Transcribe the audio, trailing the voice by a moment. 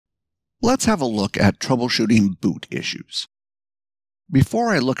Let's have a look at troubleshooting boot issues. Before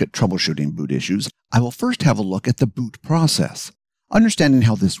I look at troubleshooting boot issues, I will first have a look at the boot process. Understanding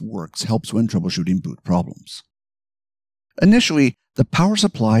how this works helps when troubleshooting boot problems. Initially, the power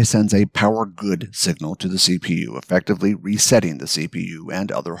supply sends a power good signal to the CPU, effectively resetting the CPU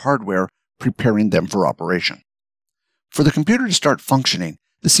and other hardware, preparing them for operation. For the computer to start functioning,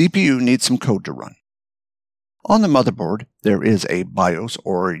 the CPU needs some code to run. On the motherboard, there is a BIOS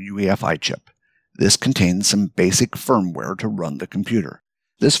or UEFI chip. This contains some basic firmware to run the computer.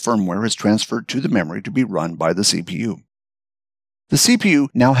 This firmware is transferred to the memory to be run by the CPU. The CPU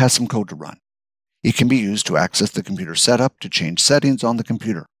now has some code to run. It can be used to access the computer setup to change settings on the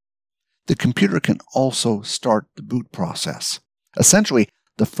computer. The computer can also start the boot process. Essentially,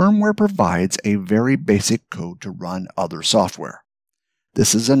 the firmware provides a very basic code to run other software.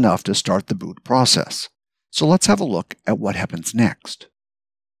 This is enough to start the boot process. So let's have a look at what happens next.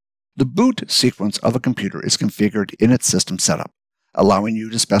 The boot sequence of a computer is configured in its system setup, allowing you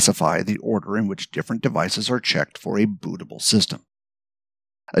to specify the order in which different devices are checked for a bootable system.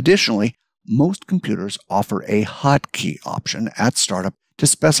 Additionally, most computers offer a hotkey option at startup to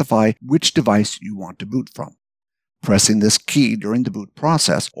specify which device you want to boot from. Pressing this key during the boot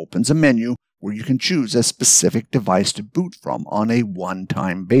process opens a menu where you can choose a specific device to boot from on a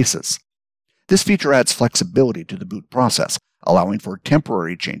one-time basis. This feature adds flexibility to the boot process, allowing for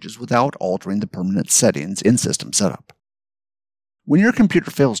temporary changes without altering the permanent settings in system setup. When your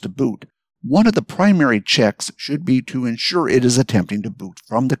computer fails to boot, one of the primary checks should be to ensure it is attempting to boot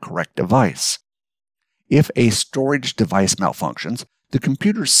from the correct device. If a storage device malfunctions, the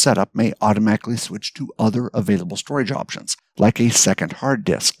computer's setup may automatically switch to other available storage options, like a second hard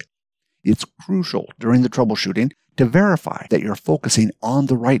disk. It's crucial during the troubleshooting to verify that you're focusing on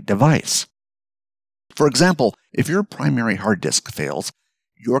the right device. For example, if your primary hard disk fails,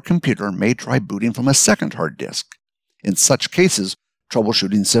 your computer may try booting from a second hard disk. In such cases,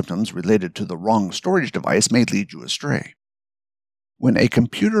 troubleshooting symptoms related to the wrong storage device may lead you astray. When a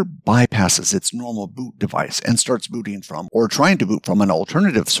computer bypasses its normal boot device and starts booting from or trying to boot from an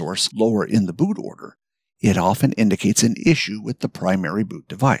alternative source lower in the boot order, it often indicates an issue with the primary boot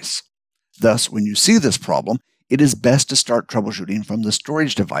device. Thus, when you see this problem, it is best to start troubleshooting from the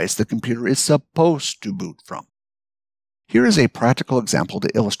storage device the computer is supposed to boot from. Here is a practical example to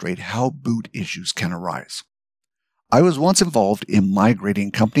illustrate how boot issues can arise. I was once involved in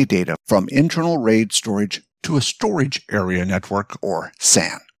migrating company data from internal RAID storage to a storage area network, or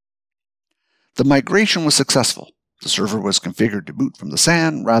SAN. The migration was successful. The server was configured to boot from the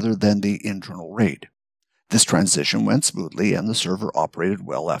SAN rather than the internal RAID. This transition went smoothly and the server operated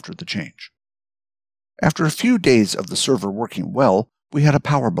well after the change. After a few days of the server working well, we had a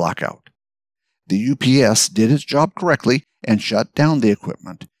power blackout. The UPS did its job correctly and shut down the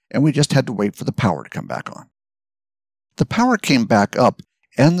equipment, and we just had to wait for the power to come back on. The power came back up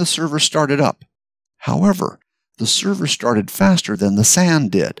and the server started up. However, the server started faster than the SAN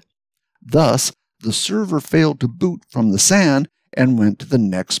did. Thus, the server failed to boot from the SAN and went to the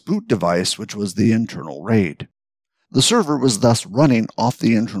next boot device, which was the internal RAID. The server was thus running off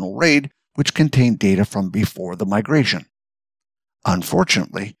the internal RAID, which contained data from before the migration.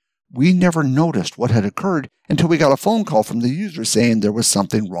 Unfortunately, we never noticed what had occurred until we got a phone call from the user saying there was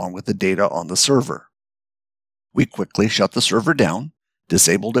something wrong with the data on the server. We quickly shut the server down,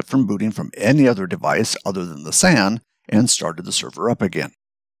 disabled it from booting from any other device other than the SAN, and started the server up again.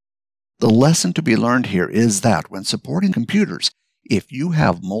 The lesson to be learned here is that when supporting computers, if you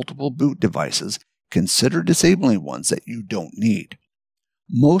have multiple boot devices, consider disabling ones that you don't need.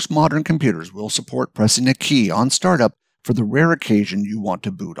 Most modern computers will support pressing a key on startup for the rare occasion you want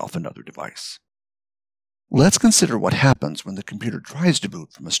to boot off another device. Let's consider what happens when the computer tries to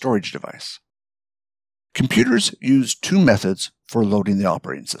boot from a storage device. Computers use two methods for loading the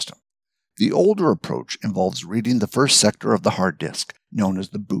operating system. The older approach involves reading the first sector of the hard disk, known as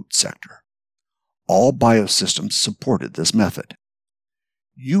the boot sector. All BIOS systems supported this method.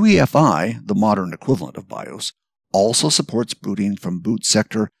 UEFI, the modern equivalent of BIOS, also supports booting from boot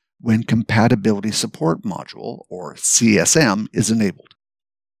sector when Compatibility Support Module, or CSM, is enabled.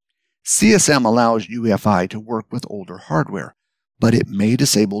 CSM allows UEFI to work with older hardware, but it may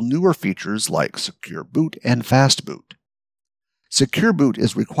disable newer features like Secure Boot and Fast Boot. Secure Boot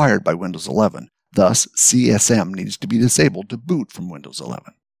is required by Windows 11, thus CSM needs to be disabled to boot from Windows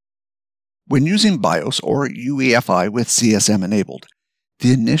 11. When using BIOS or UEFI with CSM enabled,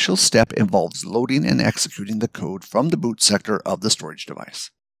 the initial step involves loading and executing the code from the boot sector of the storage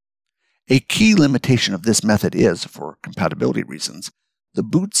device. A key limitation of this method is, for compatibility reasons, the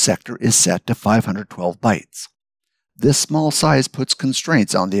boot sector is set to 512 bytes. This small size puts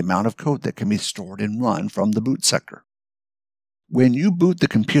constraints on the amount of code that can be stored and run from the boot sector. When you boot the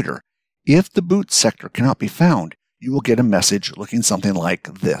computer, if the boot sector cannot be found, you will get a message looking something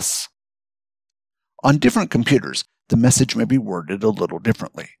like this. On different computers, the message may be worded a little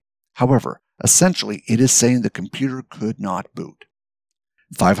differently. However, essentially it is saying the computer could not boot.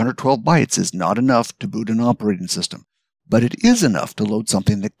 512 bytes is not enough to boot an operating system, but it is enough to load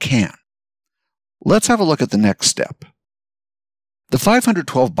something that can. Let's have a look at the next step. The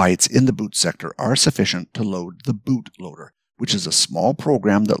 512 bytes in the boot sector are sufficient to load the bootloader, which is a small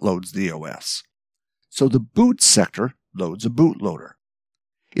program that loads the OS. So the boot sector loads a bootloader.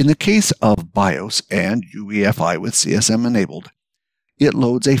 In the case of BIOS and UEFI with CSM enabled, it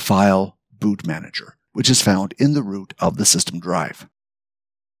loads a file boot manager, which is found in the root of the system drive.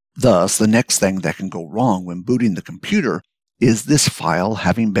 Thus, the next thing that can go wrong when booting the computer is this file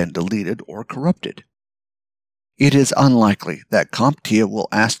having been deleted or corrupted. It is unlikely that CompTIA will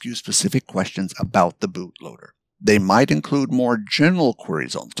ask you specific questions about the bootloader. They might include more general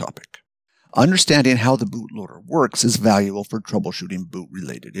queries on the topic. Understanding how the bootloader works is valuable for troubleshooting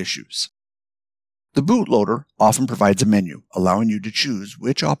boot-related issues. The bootloader often provides a menu, allowing you to choose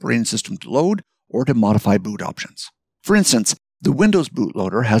which operating system to load or to modify boot options. For instance, the Windows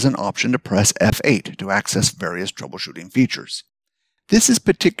bootloader has an option to press F8 to access various troubleshooting features. This is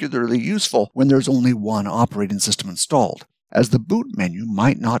particularly useful when there's only one operating system installed, as the boot menu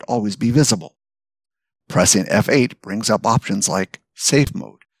might not always be visible. Pressing F8 brings up options like Safe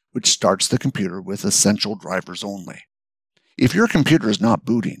Mode, which starts the computer with essential drivers only. If your computer is not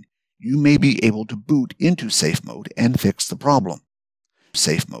booting, you may be able to boot into Safe Mode and fix the problem.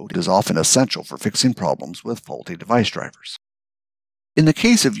 Safe Mode is often essential for fixing problems with faulty device drivers. In the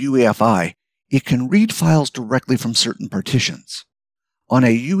case of UEFI, it can read files directly from certain partitions. On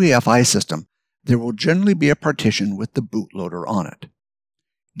a UEFI system, there will generally be a partition with the bootloader on it.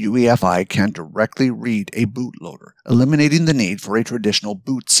 UEFI can directly read a bootloader, eliminating the need for a traditional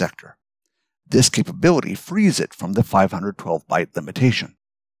boot sector. This capability frees it from the 512-byte limitation.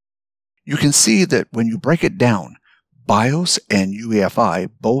 You can see that when you break it down, BIOS and UEFI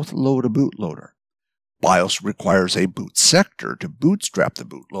both load a bootloader. BIOS requires a boot sector to bootstrap the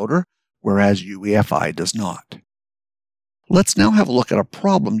bootloader, whereas UEFI does not. Let's now have a look at a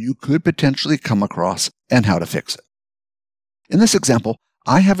problem you could potentially come across and how to fix it. In this example,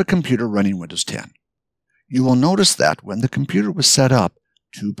 I have a computer running Windows 10. You will notice that when the computer was set up,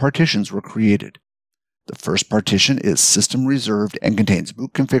 two partitions were created. The first partition is System Reserved and contains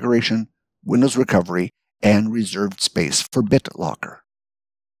boot configuration, Windows Recovery, and reserved space for BitLocker.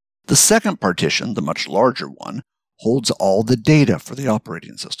 The second partition, the much larger one, holds all the data for the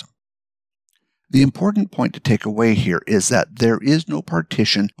operating system. The important point to take away here is that there is no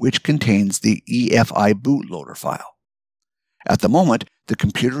partition which contains the EFI bootloader file. At the moment, the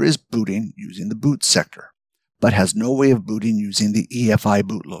computer is booting using the boot sector, but has no way of booting using the EFI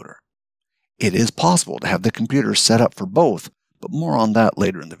bootloader. It is possible to have the computer set up for both, but more on that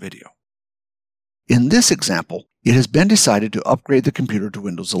later in the video. In this example, it has been decided to upgrade the computer to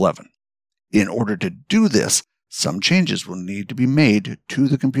Windows 11. In order to do this, some changes will need to be made to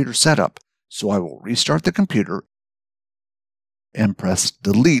the computer setup, so I will restart the computer and press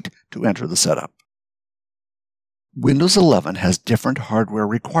Delete to enter the setup. Windows 11 has different hardware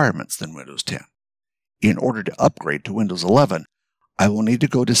requirements than Windows 10. In order to upgrade to Windows 11, I will need to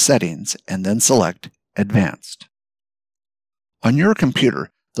go to Settings and then select Advanced. On your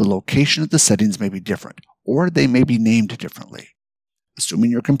computer, the location of the settings may be different, or they may be named differently,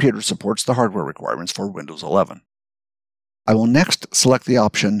 assuming your computer supports the hardware requirements for Windows 11. I will next select the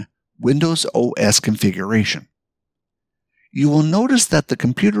option Windows OS Configuration. You will notice that the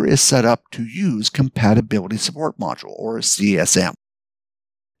computer is set up to use Compatibility Support Module, or CSM.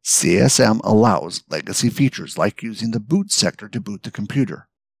 CSM allows legacy features like using the boot sector to boot the computer.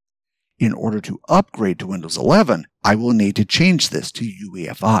 In order to upgrade to Windows 11, I will need to change this to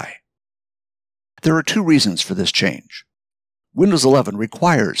UEFI. There are two reasons for this change. Windows 11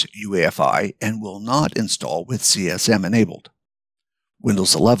 requires UEFI and will not install with CSM enabled.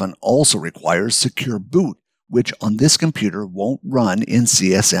 Windows 11 also requires Secure Boot, which on this computer won't run in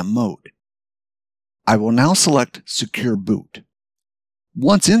CSM mode. I will now select Secure Boot.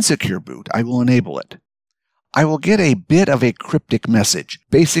 Once in Secure Boot, I will enable it. I will get a bit of a cryptic message,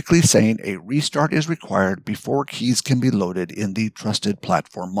 basically saying a restart is required before keys can be loaded in the Trusted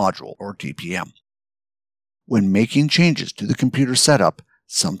Platform Module, or TPM. When making changes to the computer setup,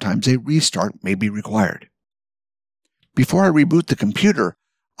 sometimes a restart may be required. Before I reboot the computer,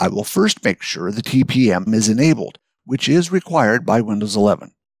 I will first make sure the TPM is enabled, which is required by Windows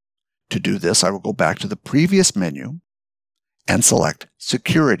 11. To do this, I will go back to the previous menu and select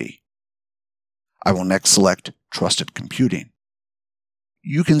Security. I will next select Trusted Computing.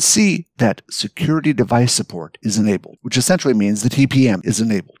 You can see that Security Device Support is enabled, which essentially means the TPM is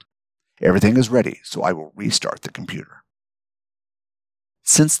enabled. Everything is ready, so I will restart the computer.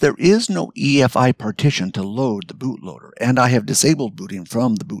 Since there is no UEFI partition to load the bootloader, and I have disabled booting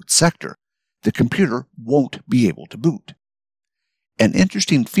from the boot sector, the computer won't be able to boot. An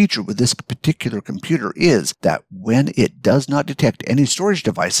interesting feature with this particular computer is that when it does not detect any storage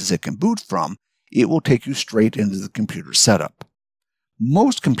devices it can boot from, it will take you straight into the computer setup.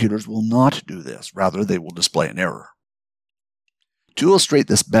 Most computers will not do this, rather they will display an error. To illustrate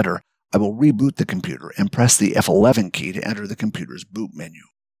this better, I will reboot the computer and press the F11 key to enter the computer's boot menu.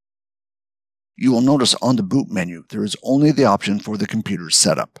 You will notice on the boot menu there is only the option for the computer's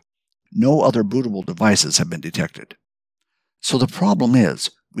setup. No other bootable devices have been detected. So the problem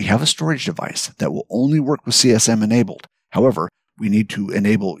is, we have a storage device that will only work with CSM enabled. However, we need to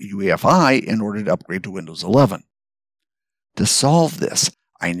enable UEFI in order to upgrade to Windows 11. To solve this,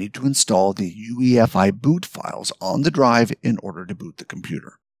 I need to install the UEFI boot files on the drive in order to boot the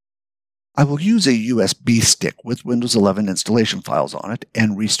computer. I will use a USB stick with Windows 11 installation files on it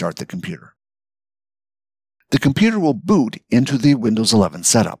and restart the computer. The computer will boot into the Windows 11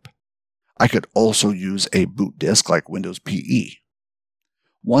 setup. I could also use a boot disk like Windows PE.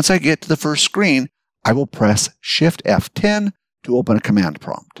 Once I get to the first screen, I will press Shift F10 to open a command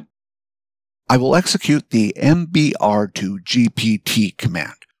prompt. I will execute the mbr2gpt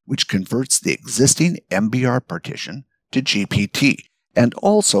command, which converts the existing MBR partition to GPT and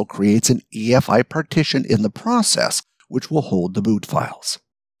also creates an EFI partition in the process which will hold the boot files.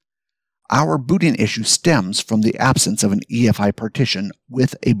 Our booting issue stems from the absence of an EFI partition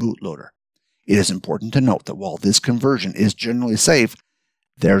with a bootloader. It is important to note that while this conversion is generally safe,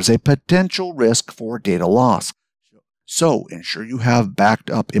 there's a potential risk for data loss, so ensure you have backed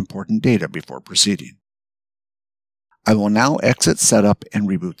up important data before proceeding. I will now exit Setup and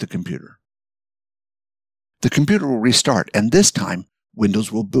reboot the computer. The computer will restart, and this time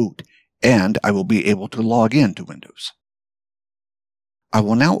Windows will boot, and I will be able to log in to Windows. I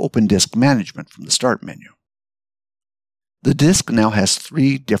will now open Disk Management from the Start menu. The disk now has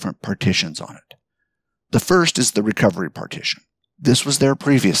 3 different partitions on it. The first is the recovery partition. This was there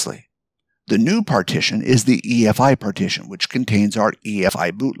previously. The new partition is the EFI partition, which contains our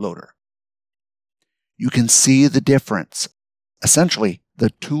EFI bootloader. You can see the difference. Essentially,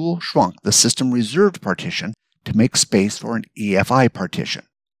 the tool shrunk the system reserved partition to make space for an EFI partition.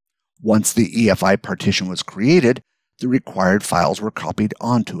 Once the EFI partition was created, the required files were copied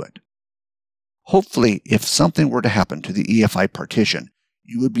onto it. Hopefully, if something were to happen to the EFI partition,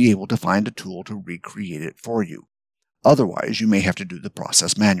 you would be able to find a tool to recreate it for you. Otherwise, you may have to do the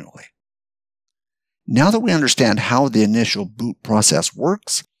process manually. Now that we understand how the initial boot process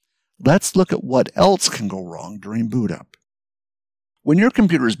works, let's look at what else can go wrong during boot up. When your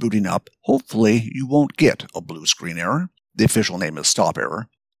computer is booting up, hopefully you won't get a blue screen error. The official name is stop error.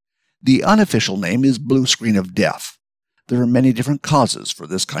 The unofficial name is blue screen of death. There are many different causes for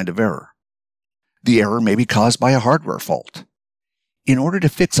this kind of error. The error may be caused by a hardware fault. In order to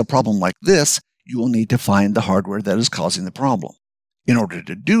fix a problem like this, you will need to find the hardware that is causing the problem. In order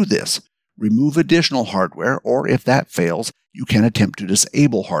to do this, remove additional hardware, or if that fails, you can attempt to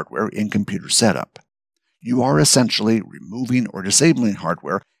disable hardware in computer setup. You are essentially removing or disabling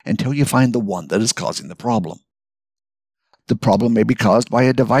hardware until you find the one that is causing the problem. The problem may be caused by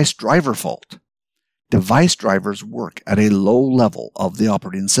a device driver fault. Device drivers work at a low level of the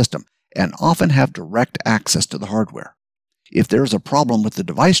operating system and often have direct access to the hardware. If there is a problem with the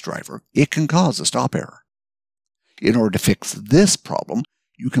device driver, it can cause a stop error. In order to fix this problem,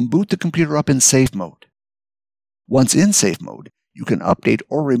 you can boot the computer up in safe mode. Once in safe mode, you can update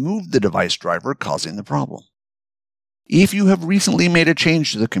or remove the device driver causing the problem. If you have recently made a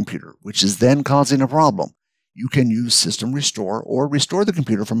change to the computer, which is then causing a problem, you can use System Restore or restore the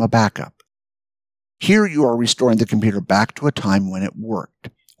computer from a backup. Here you are restoring the computer back to a time when it worked.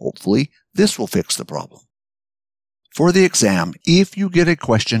 Hopefully, this will fix the problem. For the exam, if you get a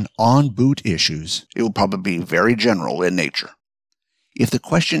question on boot issues, it will probably be very general in nature. If the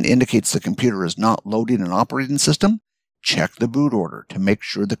question indicates the computer is not loading an operating system, check the boot order to make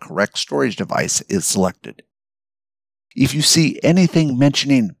sure the correct storage device is selected. If you see anything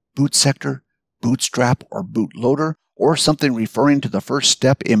mentioning boot sector, bootstrap, or bootloader, or something referring to the first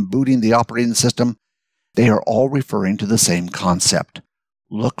step in booting the operating system, they are all referring to the same concept.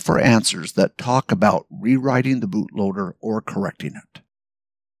 Look for answers that talk about rewriting the bootloader or correcting it.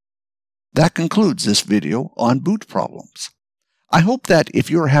 That concludes this video on boot problems. I hope that if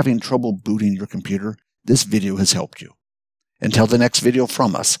you are having trouble booting your computer, this video has helped you. Until the next video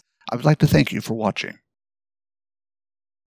from us, I would like to thank you for watching.